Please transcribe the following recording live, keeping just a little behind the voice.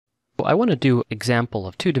Well, I want to do an example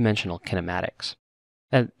of two-dimensional kinematics.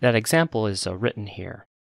 That example is written here.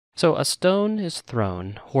 So a stone is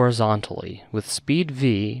thrown horizontally with speed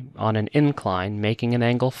v on an incline making an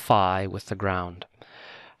angle phi with the ground.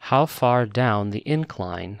 How far down the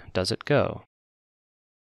incline does it go?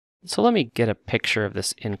 So let me get a picture of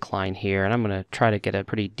this incline here, and I'm going to try to get a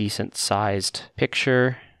pretty decent sized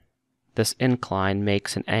picture. This incline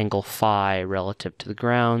makes an angle phi relative to the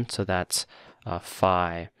ground, so that's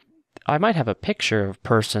phi. I might have a picture of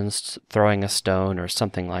persons throwing a stone or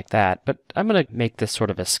something like that, but I'm going to make this sort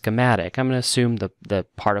of a schematic. I'm going to assume the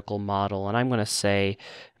particle model, and I'm going to say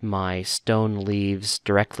my stone leaves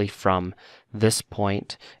directly from this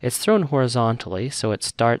point. It's thrown horizontally, so it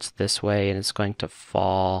starts this way and it's going to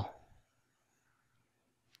fall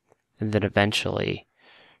and then eventually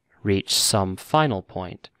reach some final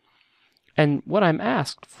point. And what I'm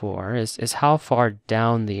asked for is how far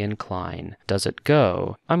down the incline does it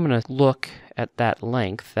go? I'm going to look at that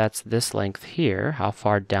length. That's this length here. How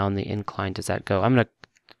far down the incline does that go?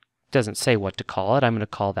 Doesn't say what to call it. I'm going to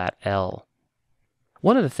call that L.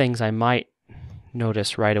 One of the things I might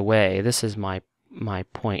notice right away, this is my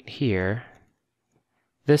point here.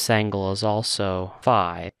 This angle is also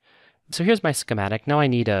phi. So here's my schematic. Now I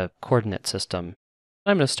need a coordinate system.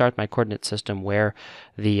 I'm going to start my coordinate system where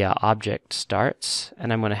the object starts,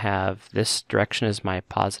 and I'm going to have this direction as my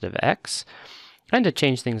positive x. And to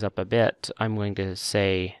change things up a bit, I'm going to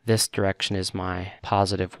say this direction is my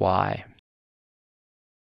positive y.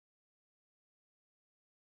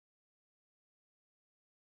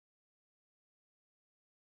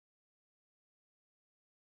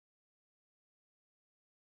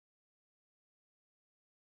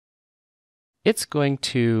 It's going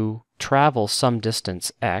to travel some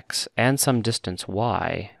distance x and some distance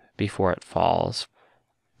y before it falls.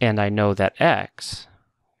 And I know that x,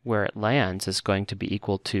 where it lands, is going to be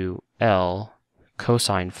equal to L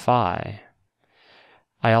cosine phi.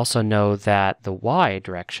 I also know that the y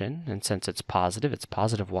direction, and since it's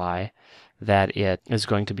positive y, that it is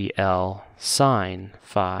going to be L sine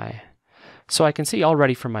phi. So I can see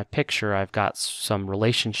already from my picture I've got some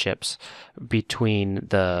relationships between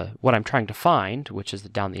what I'm trying to find, which is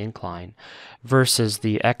down the incline, versus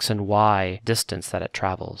the x and y distance that it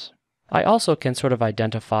travels. I also can sort of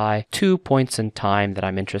identify 2 points in time that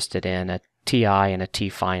I'm interested in, a ti and a t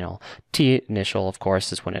final. T initial, of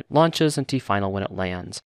course, is when it launches, and t final when it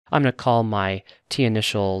lands. I'm going to call my t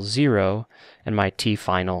initial 0 and my t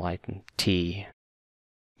final t.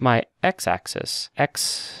 My x-axis,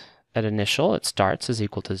 x at initial, it starts, is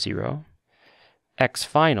equal to 0. X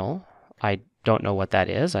final, I don't know what that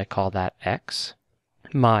is. I call that x.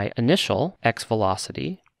 My initial x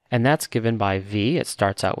velocity, and that's given by v. It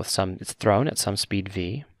starts out with it's thrown at some speed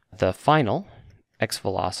v. The final x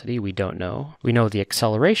velocity, we don't know. We know the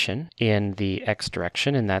acceleration in the x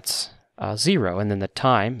direction, and that's 0. And then the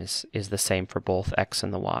time is the same for both x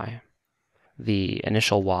and the y. The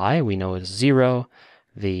initial y we know is 0.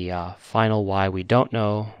 The final y we don't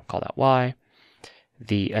know, call that y.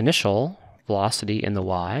 The initial velocity in the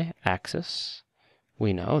y-axis,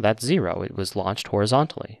 we know that's 0. It was launched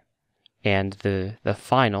horizontally. And the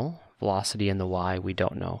final velocity in the y we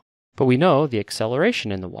don't know. But we know the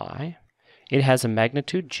acceleration in the y. It has a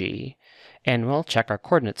magnitude g, and we'll check our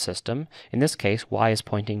coordinate system. In this case, y is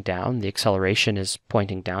pointing down. The acceleration is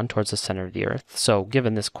pointing down towards the center of the Earth. So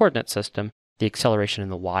given this coordinate system, the acceleration in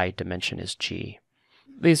the y dimension is g.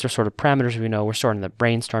 These are sort of parameters we know. We're sort of in the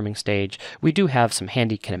brainstorming stage. We do have some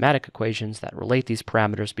handy kinematic equations that relate these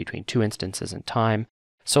parameters between two instances in time.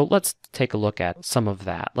 So let's take a look at some of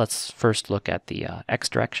that. Let's first look at the x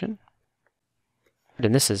direction.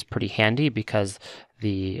 And this is pretty handy because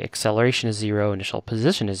the acceleration is 0, initial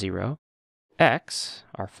position is 0. X,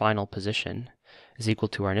 our final position, is equal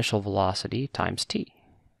to our initial velocity times t.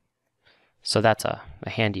 So that's a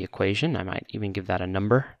handy equation. I might even give that a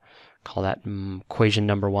number. Call that equation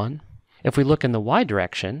number 1. If we look in the y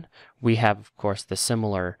direction, we have, of course, the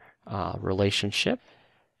similar relationship.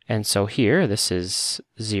 And so here, this is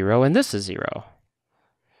 0 and this is 0.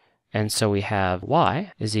 And so we have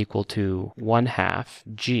y is equal to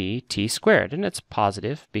 1/2 gt squared. And it's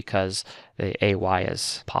positive because the ay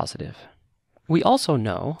is positive. We also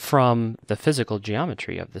know from the physical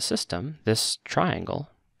geometry of the system, this triangle,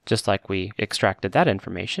 just like we extracted that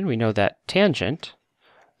information, we know that tangent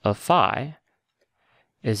of phi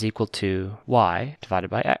is equal to y divided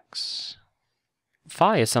by x.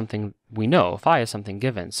 Phi is something we know. Phi is something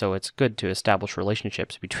given, so it's good to establish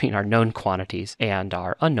relationships between our known quantities and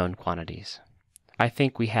our unknown quantities. I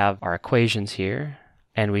think we have our equations here,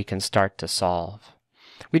 and we can start to solve.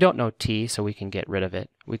 We don't know t, so we can get rid of it.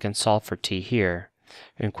 We can solve for t here.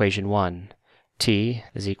 in equation 1, t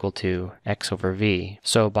is equal to x over v.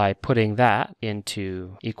 So by putting that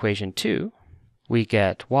into equation 2, we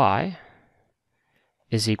get y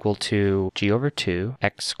is equal to g over 2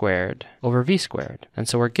 x squared over v squared. And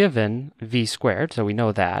so we're given v squared, so we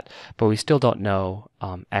know that, but we still don't know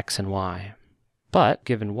x and y. But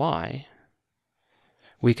given y,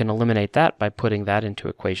 we can eliminate that by putting that into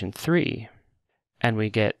equation 3. And we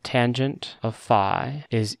get tangent of phi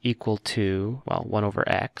is equal to, well, 1 over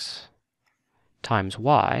x times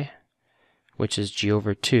y, which is g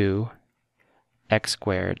over 2 x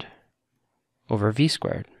squared over v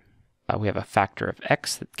squared. We have a factor of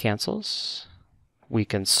x that cancels. We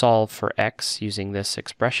can solve for x using this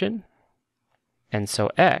expression. And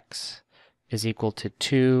so x is equal to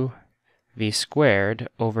 2v squared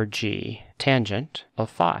over g tangent of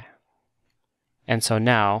phi. And so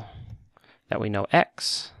now that we know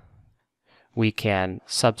x, we can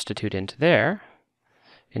substitute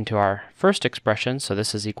into our first expression. So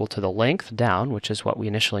this is equal to the length down, which is what we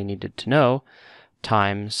initially needed to know,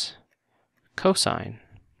 times cosine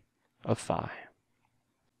of phi.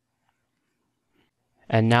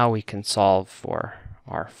 And now we can solve for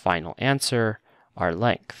our final answer. Our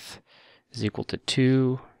length is equal to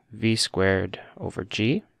 2v squared over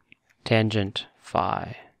g tangent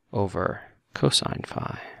phi over cosine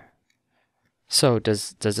phi. So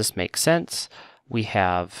does this make sense? We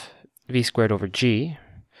have v squared over g,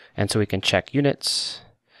 and so we can check units,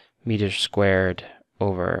 meters squared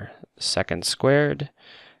over seconds squared,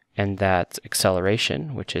 and that's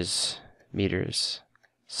acceleration, which is meters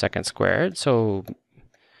seconds squared. So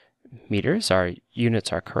meters, our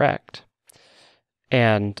units are correct.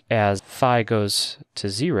 And as phi goes to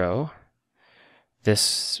 0,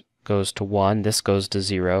 this goes to 1, this goes to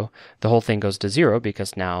 0. The whole thing goes to 0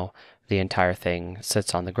 because now the entire thing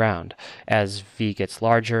sits on the ground. As v gets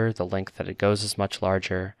larger, the length that it goes is much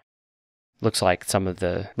larger. Looks like some of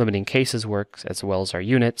the limiting cases work as well as our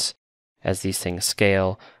units. As these things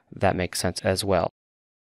scale, that makes sense as well.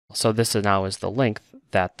 So this now is the length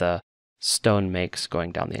that the stone makes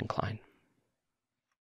going down the incline.